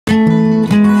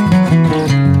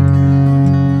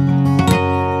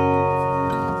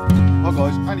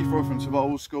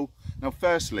school. Now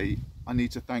firstly, I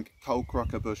need to thank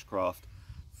Corkscrew Bushcraft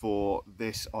for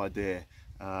this idea.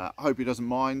 I hope he doesn't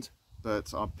mind,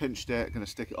 but I've pinched it, going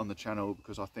to stick it on the channel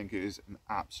because I think it is an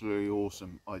absolutely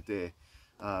awesome idea.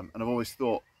 And I've always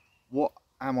thought, what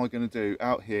am I going to do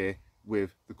out here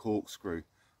with the corkscrew?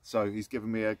 So he's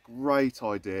given me a great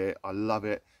idea. I love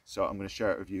it. So I'm going to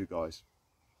share it with you guys.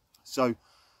 So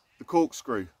the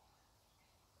corkscrew,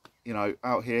 you know,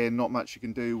 out here, not much you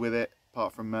can do with it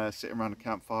apart from sitting around a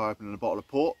campfire opening a bottle of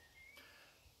port.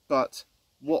 But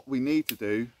what we need to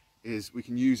do is we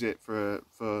can use it for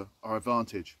our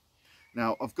advantage.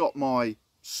 Now I've got my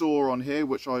saw on here,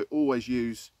 which I always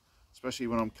use, especially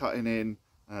when I'm cutting in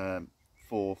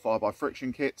for 4x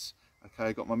friction kits. Okay,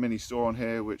 I've got my mini saw on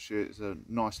here, which is a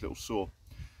nice little saw.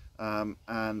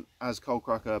 And as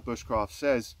Corkscrew Bushcraft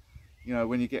says, you know,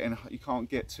 when you get in, you can't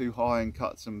get too high and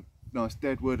cut some nice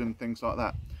deadwood and things like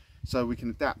that. So we can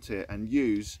adapt it and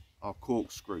use our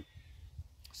corkscrew.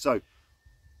 So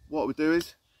what we do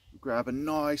is we grab a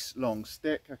nice long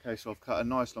stick. Okay, so I've cut a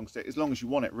nice long stick, as long as you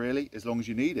want it really, as long as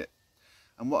you need it.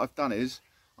 And what I've done is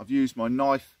I've used my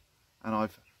knife and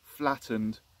I've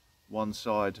flattened one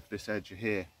side of this edge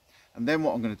here. And then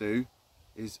what I'm going to do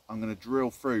is I'm going to drill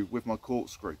through with my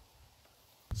corkscrew.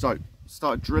 So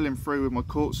start drilling through with my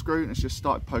corkscrew and it's just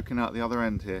started poking out the other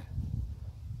end here.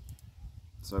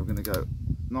 So I'm going to go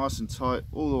nice and tight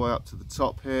all the way up to the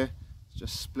top here.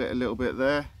 Just split a little bit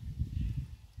there.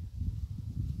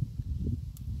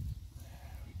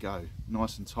 There we go,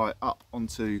 nice and tight up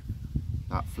onto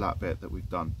that flat bit that we've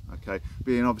done. Okay,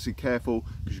 being obviously careful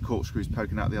because your corkscrew is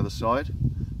poking out the other side.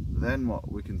 Then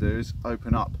what we can do is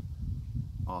open up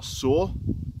our saw,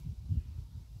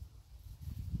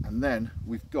 and then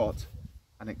we've got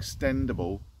an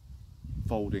extendable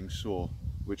folding saw,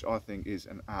 which I think is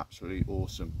an absolutely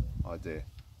awesome idea.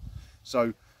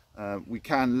 So we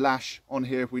can lash on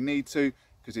here if we need to,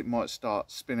 because it might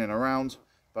start spinning around,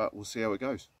 but we'll see how it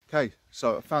goes. Okay,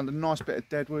 so I found a nice bit of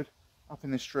deadwood up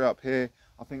in this tree up here.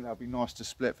 I think that'll be nice to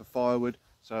split for firewood.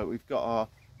 So we've got our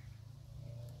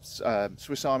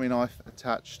Swiss Army knife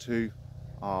attached to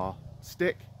our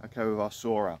stick, okay, with our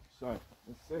saw out. So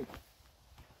let's see.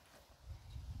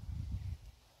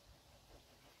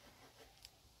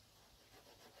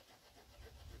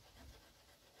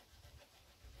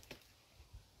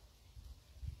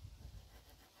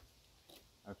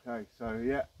 Okay, so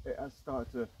yeah, it has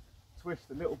started to twist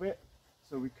a little bit,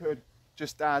 so we could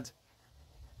just add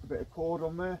a bit of cord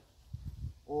on there,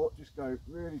 or just go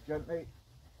really gently,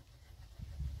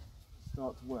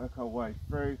 start to work our way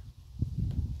through.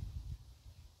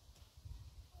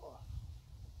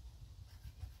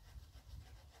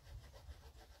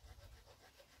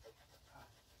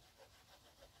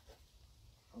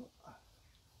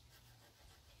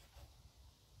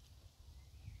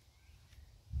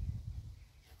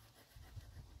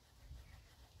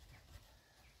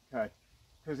 Okay,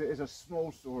 because it is a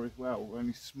small saw as well,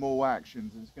 only small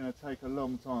actions, and it's going to take a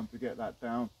long time to get that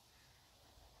down.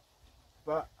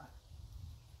 But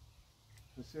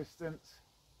persistence.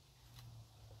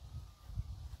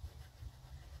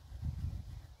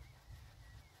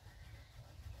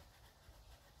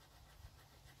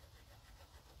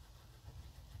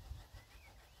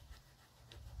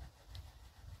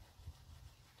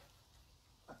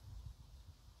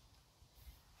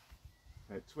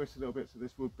 It twists a little bit, so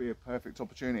this would be a perfect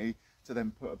opportunity to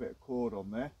then put a bit of cord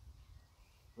on there,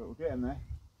 but we're getting there.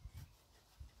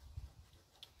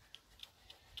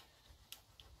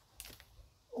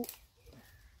 Oh.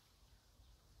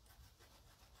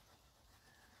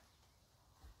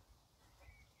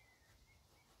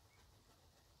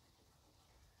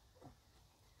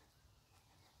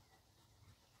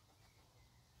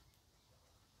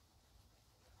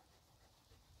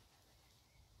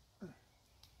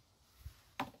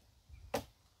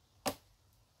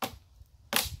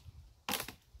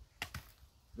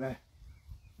 There,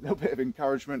 a little bit of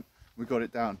encouragement, we got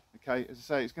it down. Okay, as I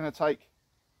say, it's going to take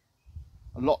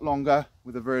a lot longer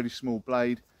with a really small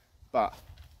blade, but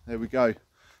there we go.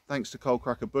 Thanks to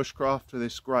Corkscrew Bushcraft for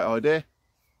this great idea.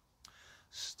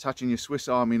 Attaching your Swiss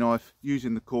Army knife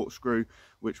using the corkscrew,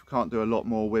 which we can't do a lot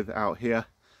more with out here,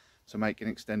 to make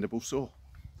an extendable saw.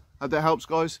 Hope that helps,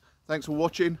 guys. Thanks for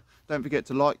watching. Don't forget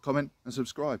to like, comment and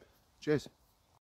subscribe. Cheers.